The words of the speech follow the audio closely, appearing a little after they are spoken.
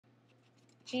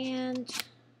And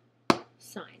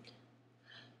signed.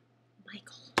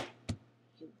 Michael,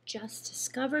 you just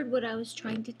discovered what I was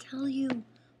trying to tell you,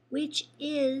 which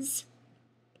is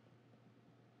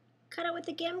cut out with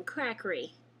the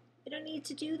gimcrackery. We don't need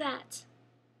to do that.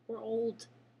 We're old.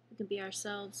 We can be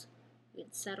ourselves. We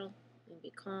can settle. We can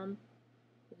be calm.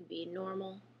 We can be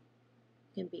normal.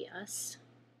 We can be us.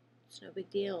 It's no big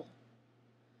deal.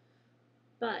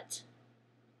 But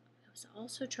I was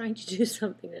also trying to do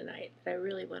something tonight that I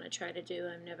really want to try to do.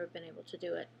 I've never been able to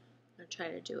do it. I'm going to try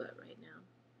to do it right now.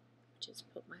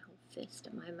 Just put my whole fist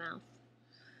in my mouth.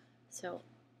 So,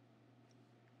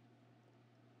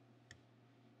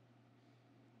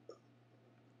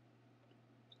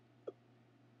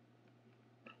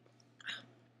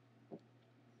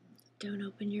 don't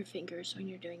open your fingers when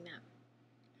you're doing that.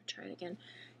 I'll try it again.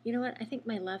 You know what? I think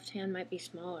my left hand might be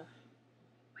smaller.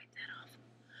 Wipe that off.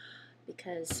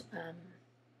 Because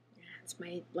it's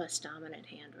my less dominant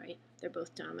hand, right? They're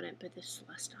both dominant, but this is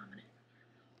less dominant.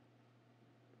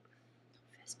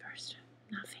 Fist first,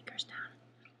 not fingers down.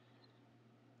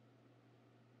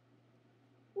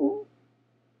 Ooh.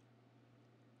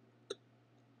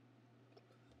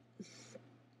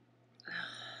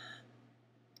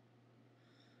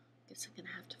 Guess I'm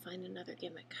gonna have to find another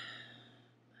gimmick.